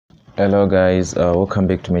Hello guys, welcome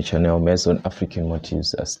back to my channel. Memo on African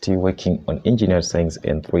motives. Still working on engineering science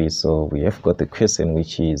and 3. So we have got the question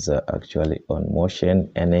which is actually on motion,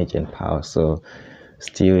 energy and power. So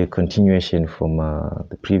still a continuation from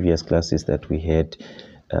the previous classes that we had,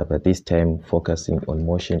 but this time focusing on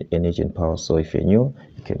motion, energy and power. So if you're new,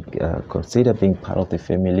 you can consider being part of the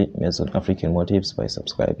family Memo on African motives by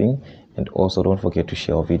subscribing, and also don't forget to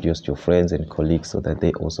share our videos to your friends and colleagues so that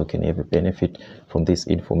they also can have a benefit from this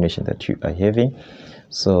information that you are having.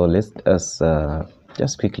 So let's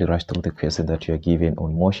just quickly rush through the question that you are given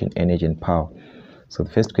on motion, energy and power. So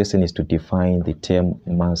the first question is to define the term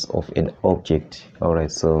mass of an object. All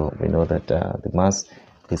right, so we know that the mass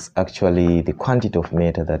is actually the quantity of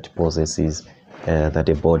matter that possesses that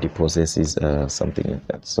a body possesses, something like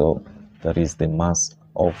that. So that is the mass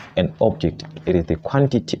of an object. It is the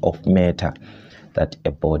quantity of matter that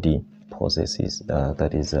a body possesses,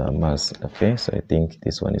 that is mass. Okay, so I think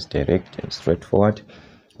this one is direct and straightforward.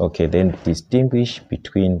 Okay, then distinguish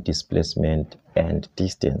between displacement and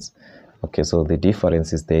distance. Okay, so the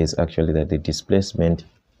difference is there is actually that the displacement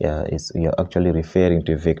is you're actually referring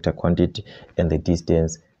to a vector quantity, and the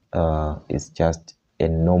distance is just a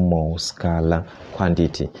normal scalar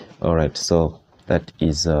quantity. All right, so that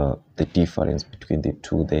is the difference between the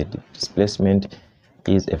two. The displacement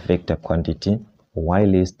is a vector quantity,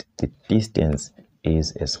 while the distance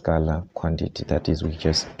is a scalar quantity. That is, we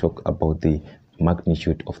just talk about the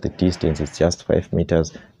magnitude of the distance. It's just 5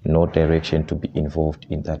 meters, no direction to be involved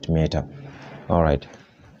in that matter. All right,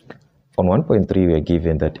 on 1.3 we are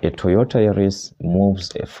given that a Toyota Yaris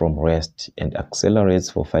moves from rest and accelerates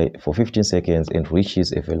for 15 seconds and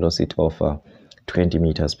reaches a velocity of 20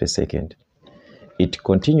 meters per second. It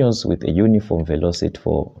continues with a uniform velocity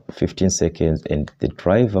for 15 seconds and the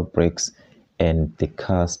driver brakes and the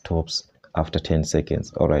car stops after 10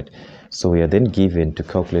 seconds. All right, so we are then given to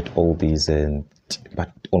calculate all these,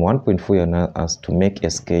 but on 1.4 we are now asked to make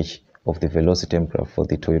a sketch of the velocity graph for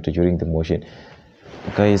the Toyota during the motion.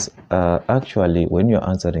 Guys, actually when you're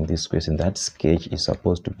answering this question, that sketch is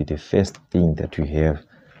supposed to be the first thing that you have.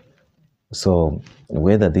 So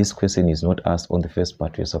whether this question is not asked on the first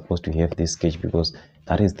part, we're supposed to have this sketch, because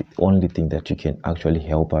that is the only thing that you can actually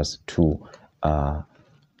help us to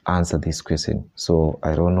answer this question. So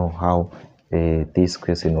I don't know how this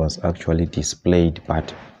question was actually displayed,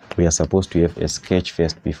 but we are supposed to have a sketch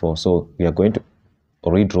first before. So we are going to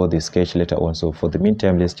redraw the sketch later on. So for the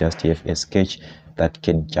meantime, let's just have a sketch that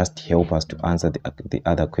can just help us to answer the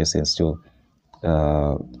other questions too.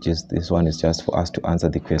 Just this one is just for us to answer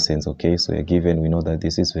the questions. Okay, so we're given, we know that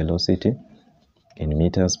this is velocity in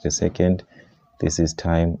meters per second, this is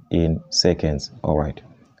time in seconds. All right,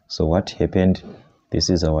 so what happened, this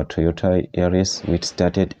is our Toyota Yaris, which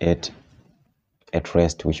started at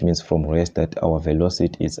rest, which means from rest that our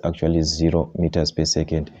velocity is actually 0 meters per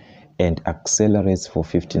second, and accelerates for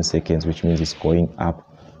 15 seconds, which means it's going up,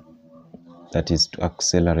 that is to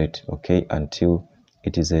accelerate, okay, until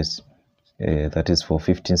it is as that is for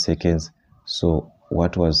 15 seconds. So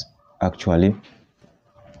what was actually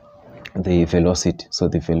the velocity? So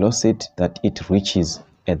the velocity that it reaches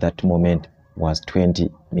at that moment was 20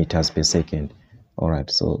 meters per second. All right,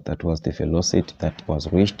 so that was the velocity that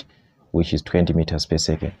was reached, which is 20 meters per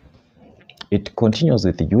second. It continues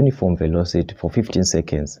with the uniform velocity for 15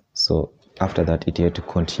 seconds. So after that, it had to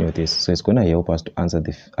continue this. So it's going to help us to answer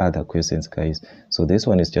the other questions, guys. So this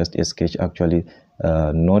one is just a sketch, actually,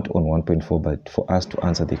 not on 1.4, but for us to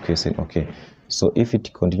answer the question. Okay, so if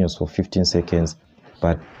it continues for 15 seconds,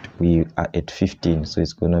 but we are at 15, so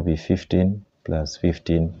it's going to be 15 plus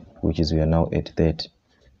 15, which is, we are now at 30.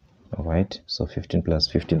 All right, so 15 plus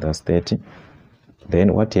 15, that's 30.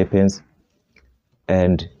 Then what happens,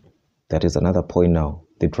 and that is another point now,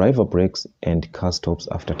 the driver brakes and car stops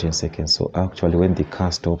after 10 seconds. So actually when the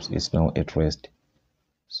car stops, it's now at rest,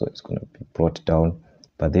 so it's going to be brought down,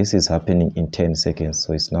 but this is happening in 10 seconds,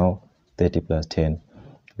 so it's now 30 plus 10,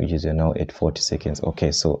 which is now at 40 seconds.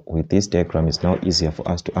 Okay, so with this diagram, it's now easier for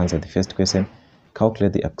us to answer the first question.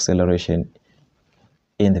 Calculate the acceleration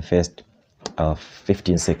in the first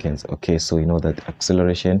 15 seconds. Okay, so you know that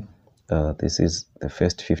acceleration, this is the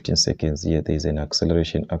first 15 seconds here, there is an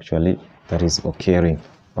acceleration actually that is occurring.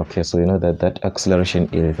 Okay, so you know that that acceleration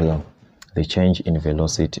is the change in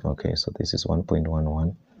velocity. Okay, so this is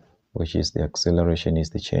 1.11, which is the acceleration is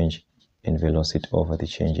the change in velocity over the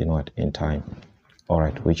change in what, in time. All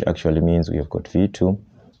right, which actually means we have got v2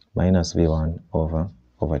 minus v1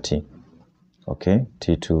 over t. Okay,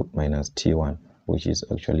 t2 minus t1, which is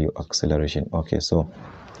actually acceleration. Okay, so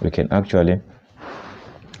we can actually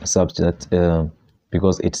substitute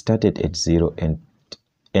because it started at 0 and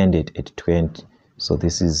ended at 20, so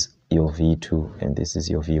this is your v2 and this is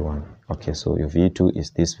your v1. Okay, so your v2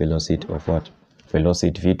 is this velocity of what?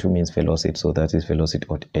 Velocity, v2 means velocity, so that is velocity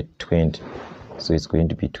at 20. So it's going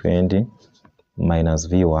to be 20 minus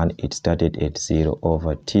v1, it started at 0,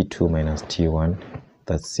 over t2 minus t1.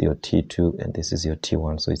 That's your t2 and this is your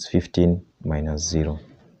t1. So it's 15 minus 0.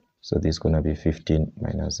 So this is going to be 15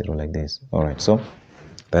 minus 0 like this. All right, so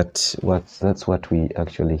that's what we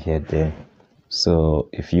actually had there. So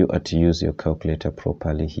if you are to use your calculator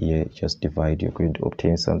properly here, just divide, you're going to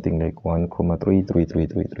obtain something like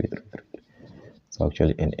 1,3333333. So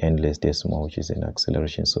actually an endless decimal, which is an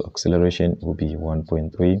acceleration. So acceleration will be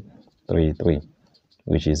 1.333,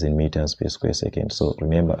 which is in meters per square second. So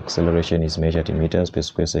remember, acceleration is measured in meters per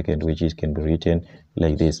square second, which is, can be written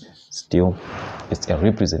like this. Still, it's a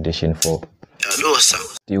representation for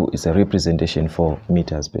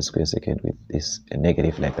meters per square second with this a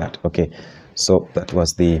negative like that. Okay, so that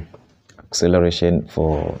was the acceleration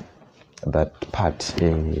for that part.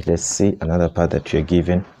 Let's see another part that you're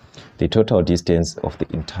given. The total distance of the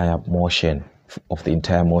entire motion,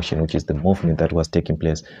 which is the movement that was taking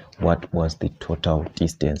place. What was the total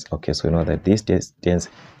distance? Okay, so you know that this distance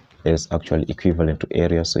is actually equivalent to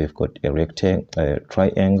area. So you've got a rectangle, a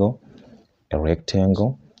triangle, a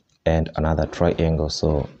rectangle, and another triangle.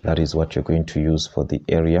 So that is what you're going to use for the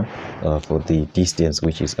area, for the distance,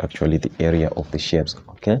 which is actually the area of the shapes.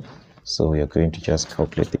 Okay, so you're going to just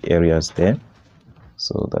calculate the areas there.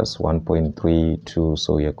 So that's 1.32.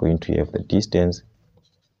 So you're going to have the distance,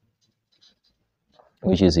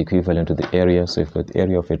 which is equivalent to the area. So you've got the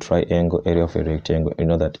area of a triangle, area of a rectangle. You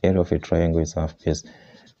know that area of a triangle is half base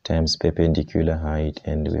times perpendicular height,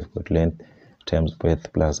 and we've got length times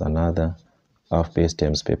breadth plus another half base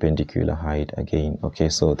times perpendicular height again. Okay,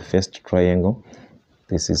 so the first triangle,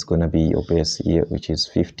 this is going to be your base here, which is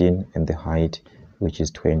 15, and the height, which is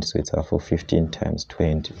 20. So it's half of 15 times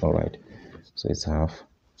 20. All right, so it's half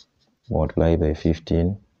multiplied by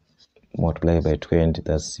 15 multiplied by 20.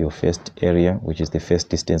 That's your first area, which is the first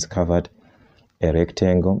distance covered. A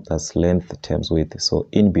rectangle, that's length times width. So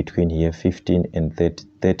in between here, 15 and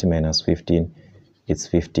 30 minus 15, it's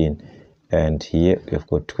 15. And here we've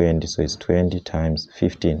got 20, so it's 20 times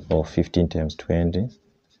 15, or 15 times 20.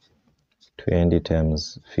 20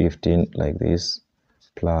 times 15 like this,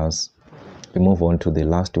 plus we move on to the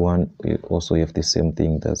last one. We also have the same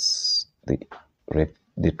thing. That's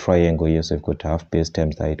the triangle here. So we've got half base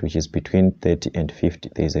times height, which is between 30 and 50.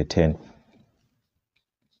 There's a 10.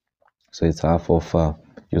 So it's half of,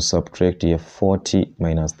 you subtract here 40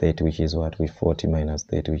 minus 30, which is what? With 40 minus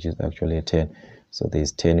 30, which is actually a 10. So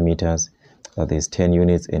there's 10 meters, there's 10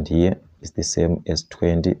 units, and here is the same as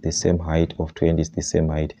 20. The same height of 20 is the same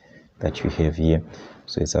height that you have here.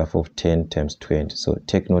 So it's half of 10 times 20. So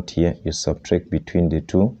take note here, you subtract between the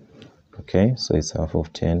two. Okay, so it's half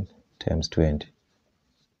of 10 times 20.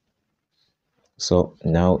 So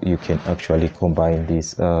now you can actually combine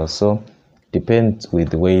this. So depends with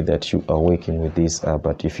the way that you are working with this,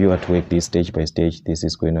 but if you are to work this stage by stage, this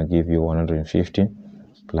is going to give you 150,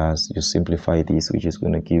 plus you simplify this, which is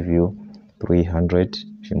going to give you 300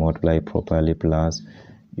 if you multiply properly, plus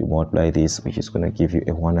you multiply this, which is going to give you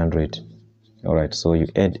a 100. All right, so you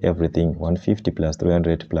add everything, 150 plus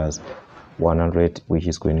 300 plus 100, which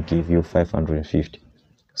is going to give you 550.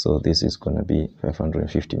 So this is going to be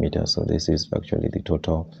 550 meters. So this is actually the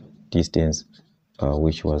total distance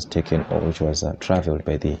which was taken, or which was traveled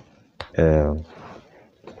by the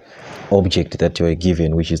object that you were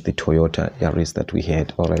given, which is the Toyota Yaris that we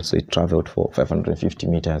had. All right, so it traveled for 550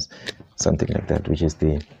 meters, something like that, which is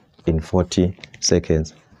in 40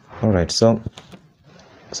 seconds. All right, so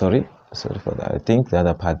sorry for that. I think the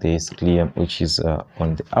other part there is clear, which is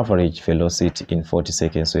on the average velocity in 40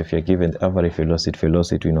 seconds. So if you're given the average velocity,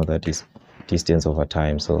 we know that is distance over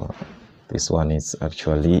time. So this one is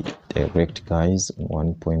actually direct, guys,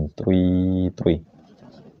 1.33.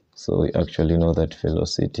 So we actually know that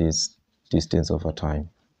velocity is distance over time.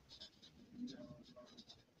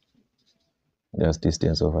 That's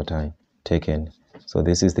distance over time taken. So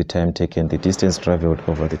this is the time taken, the distance traveled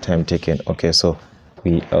over the time taken. Okay, so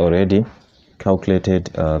we already calculated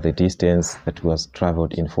the distance that was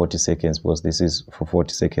traveled in 40 seconds, because this is for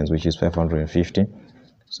 40 seconds, which is 550.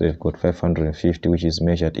 So we've got 550, which is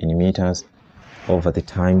measured in meters, over the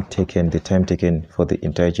time taken for the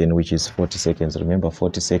entire journey, which is 40 seconds. Remember,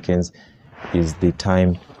 40 seconds is the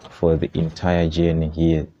time for the entire journey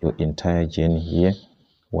here. Your entire journey here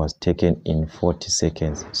was taken in 40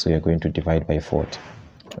 seconds. So you're going to divide by 40.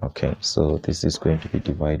 Okay, so this is going to be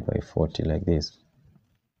divided by 40 like this.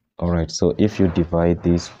 All right, so if you divide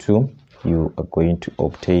these two, you are going to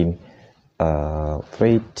obtain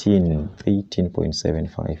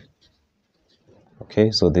 13.75.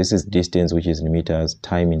 Okay, so this is distance, which is in meters,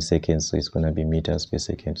 time in seconds, so it's going to be meters per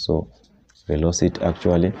second. So velocity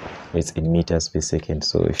actually is in meters per second.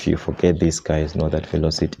 So if you forget this, guys, know that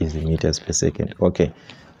velocity is in meters per second. Okay,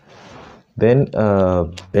 then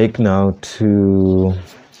back now to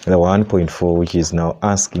the 1.4, which is now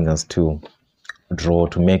asking us to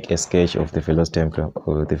make a sketch of the velocity time graph,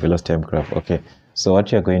 or the velocity time graph. Okay, so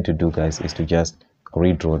what you're going to do, guys, is to just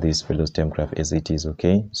redraw this velocity time graph as it is.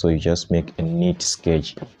 Okay, so you just make a neat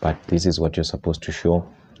sketch, but this is what you're supposed to show: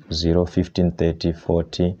 0, 15, 30,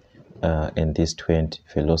 40, and this 20,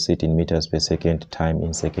 velocity in meters per second, time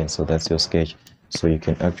in seconds. So that's your sketch. So you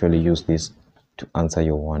can actually use this to answer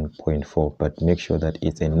your 1.4, but make sure that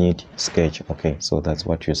it's a neat sketch. Okay, so that's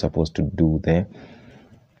what you're supposed to do there.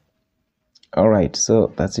 All right,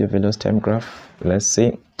 so that's your velocity time graph. Let's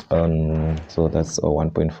see. So that's a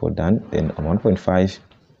 1.4 done. Then on 1.5,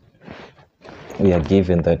 we are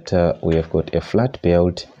given that we have got a flat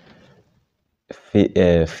belt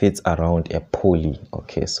fits around a pulley.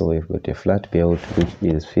 Okay, so we've got a flat belt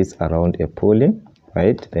which fits around a pulley,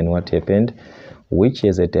 right? Then what happened? Which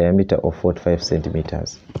has a diameter of 45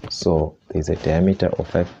 centimeters. So there's a diameter of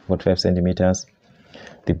 45 centimeters.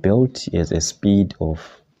 The belt has a speed of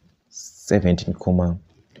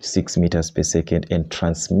 17.6 meters per second and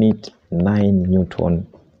transmit 9 Newton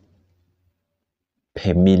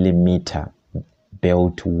per millimeter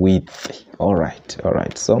belt width. All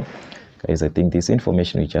right. So guys, I think this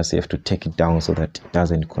information we just have to take it down so that it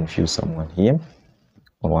doesn't confuse someone here.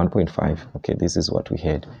 On 1.5, okay, this is what we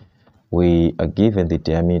had. We are given the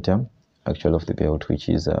diameter actual of the belt, which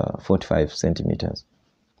is 45 centimeters.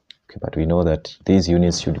 Okay, but we know that these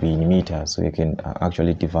units should be in meters, so you can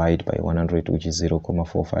actually divide by 100, which is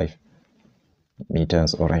 0.45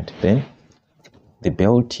 meters. All right, then the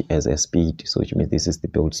belt has a speed, so which means this is the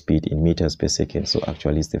belt speed in meters per second. So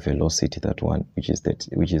actually it's the velocity, that one, which is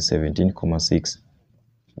 17.6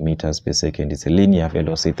 meters per second. It's a linear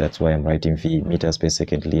velocity, that's why I'm writing v, meters per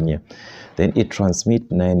second, linear. Then it transmits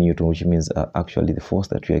 9 Newton, which means actually the force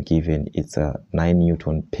that we are given, it's 9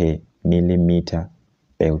 Newton per millimeter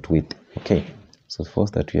belt width. Okay, so the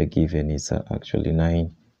force that we are given is actually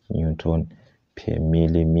 9 Newton per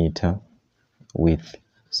millimeter width.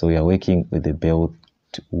 So we are working with the belt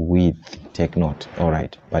width, take note. All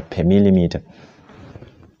right, but per millimeter,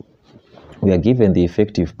 we are given the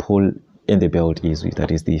effective pull in the belt is,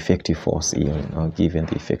 that is the effective force here, now given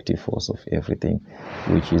the effective force of everything,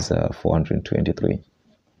 which is 423.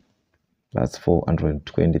 That's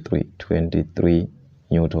 423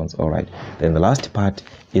 newtons. All right, then the last part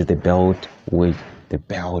is the belt width, the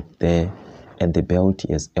belt there, and the belt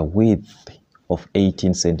has a width of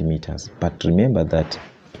 18 centimeters. But remember that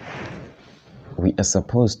we are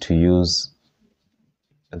supposed to use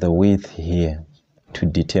the width here to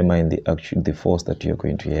determine the force that you're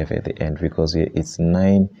going to have at the end, because it's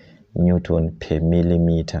 9 Newton per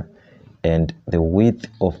millimeter and the width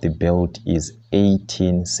of the belt is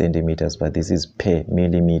 18 centimeters, but this is per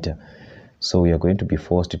millimeter. So we are going to be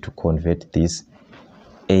forced to convert this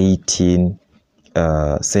 18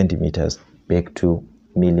 centimeters back to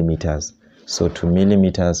millimeters. So to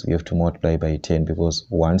millimeters, we have to multiply by 10, because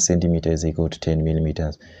 1 centimeter is equal to 10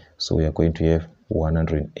 millimeters. So we are going to have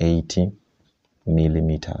 180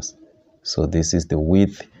 millimeters. So this is the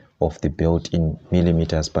width of the belt in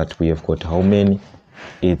millimeters, but we have got how many?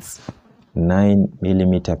 It's 9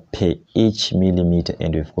 millimeter per each millimeter,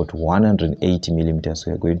 and we've got 180 millimeters. So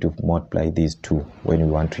we are going to multiply these two when we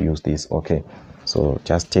want to use this. Okay, so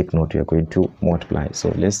just take note, we are going to multiply. So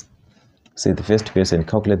let's say the first question,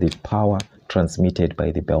 calculate the power transmitted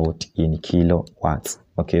by the belt in kilowatts.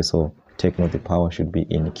 Okay, so take note, the power should be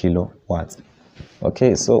in kilowatts.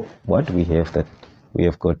 Okay, so what we have, that we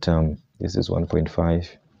have got this is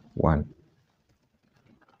 1.51.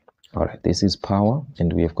 all right, this is power,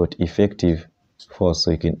 and we have got effective force,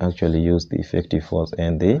 so you can actually use the effective force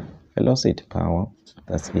and the velocity. Power,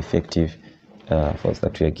 that's effective force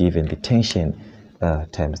that we are given, the tension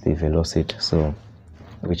times the velocity, so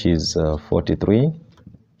which is 423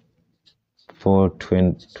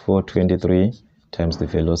 times the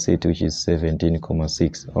velocity, which is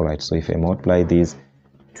 17.6. all right, so if I multiply these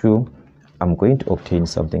two, I'm going to obtain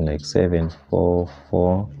something like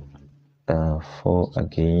 744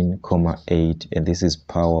 again, comma 8, and this is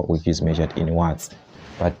power, which is measured in watts.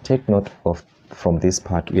 But take note of, from this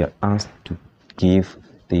part, we are asked to give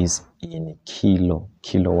this in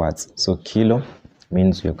kilowatts. So kilo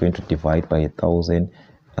means you're going to divide by 1,000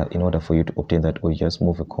 in order for you to obtain that, or you just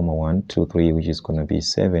move a comma 1, 2, 3, which is going to be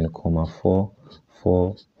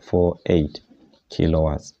 7,4448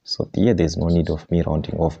 kilowatts. So here there's no need of me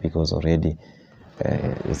rounding off, because already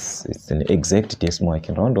it's an exact decimal. I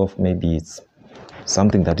can round off, maybe it's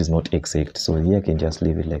something that is not exact, so here I can just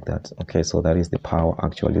leave it like that. Okay, so that is the power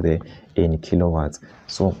actually there in kilowatts.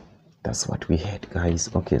 So that's what we had, guys.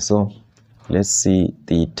 Okay, so let's see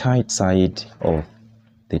the tight side of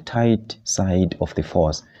the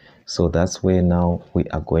force. So that's where now we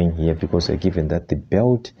are going here, because we're given that the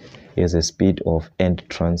belt has a speed of and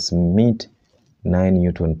transmit 9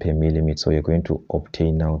 Newton per millimeter. So you're going to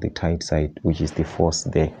obtain now the tight side, which is the force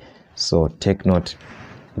there. So take note,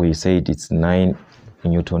 we said it's 9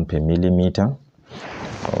 Newton per millimeter.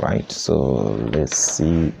 All right, so let's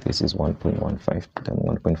see, this is 1.15 then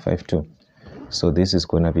 1.52. So this is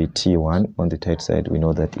going to be T1 on the tight side. We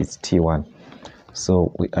know that it's T1.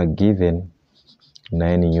 So we are given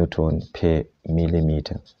 9 Newton per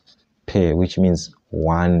millimeter, per, which means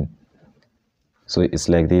 1. So it's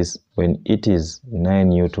like this, when it is 9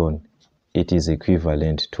 Newton, it is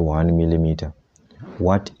equivalent to 1 millimeter.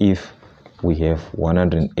 What if we have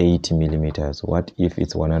 180 millimeters? What if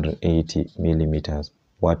it's 180 millimeters?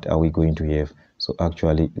 What are we going to have? So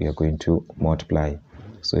actually we are going to multiply.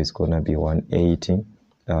 So it's going to be 180,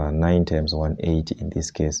 9 times 180 in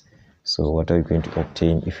this case. So what are we going to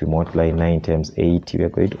obtain? If we multiply 9 times 80, we are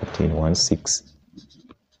going to obtain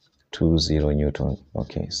 1620 Newton.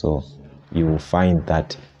 Okay, so you will find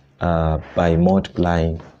that by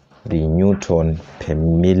multiplying the Newton per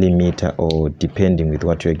millimeter, or depending with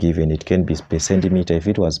what you're given, it can be per centimeter. If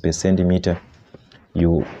it was per centimeter,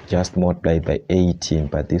 you just multiply by 18,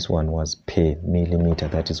 but this one was per millimeter.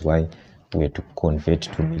 That is why we had to convert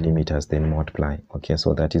to millimeters, then multiply. Okay,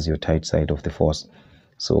 so that is your tight side of the force.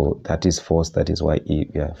 So that is force. That is why we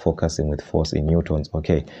are focusing with force in newtons.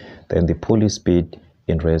 Okay, then the Pulley speed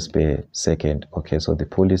in revs per second. Okay, so the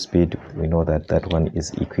Pulley speed, we know that that one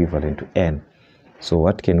is equivalent to n. So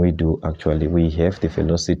what can we do? Actually, we have the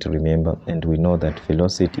velocity, remember, and we know that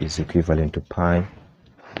velocity is equivalent to pi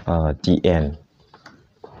dn.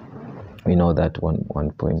 We know that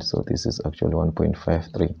one point, so this is actually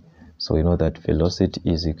 1.53. So we know that velocity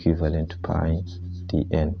is equivalent to pi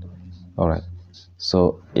dn. All right,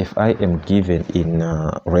 so if I am given in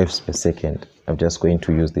revs per second, I'm just going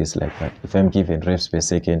to use this like that. If I'm given revs per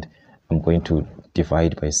second, I'm going to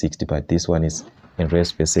divide by 60, but this one is in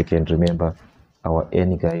revs per second. Remember, our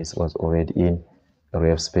n, guys, was already in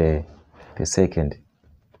revs per second.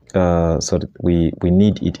 So we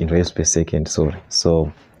need it in revs per second, sorry.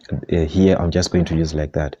 So here I'm just going to use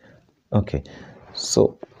like that. Okay,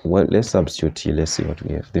 so well, let's substitute here. Let's see what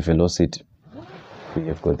we have. The velocity, we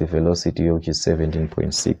have got the velocity, which is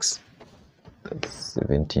 17.6. That's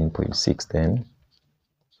 17.6 then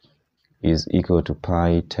is equal to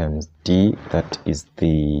pi times d, that is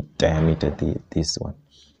the diameter, this one,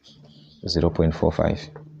 0.45.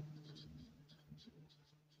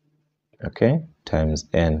 okay, times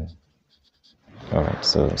n. All right,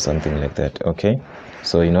 so something like that. Okay,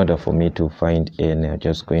 so in order for me to find n, I'm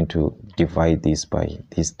just going to divide this by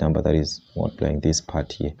this number that is multiplying this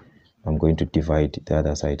part here. I'm going to divide the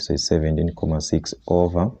other side, so it's 17.6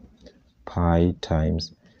 over pi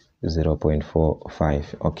times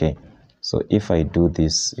 0.45. okay, so if I do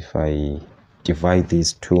this, if I divide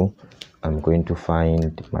these two, I'm going to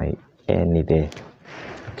find my n there.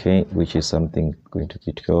 Okay, which is something going to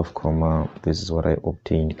be 12, this is what I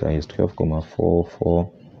obtained, guys,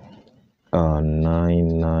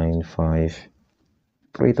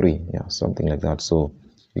 12,44,99533, yeah, something like that. So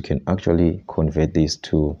you can actually convert this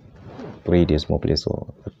to 3 decimal place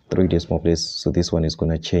or 3 decimal place. So this one is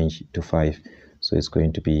going to change to 5, so it's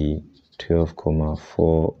going to be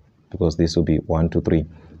 12,4, because this will be 1 to 3.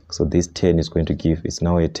 So this 10 is going to give, it's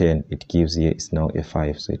now a 10, it gives here, it's now a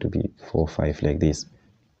 5, so it will be 4, 5 like this.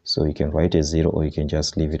 So you can write a 0, or you can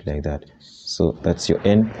just leave it like that. So that's your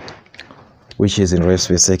n, which is in revs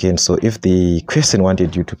per second. So if the question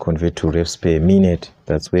wanted you to convert to revs per minute,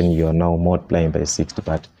 that's when you are now multiplying by 60.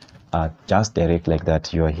 But just direct like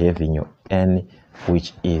that, you are having your n,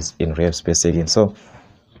 which is in revs per second. So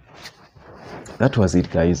that was it,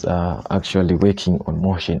 guys. Actually working on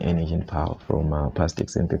motion, energy and power from past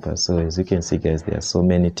exam papers. So as you can see, guys, there are so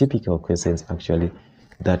many typical questions actually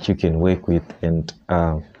that you can work with, and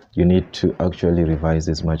you need to actually revise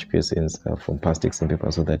as much questions from past exam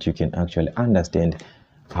papers so that you can actually understand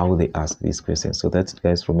how they ask these questions. So that's it,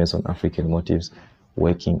 guys, from Mason African Motives,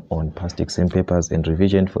 working on past exam papers and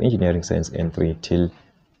revision for engineering science N3. Till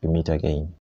we meet again.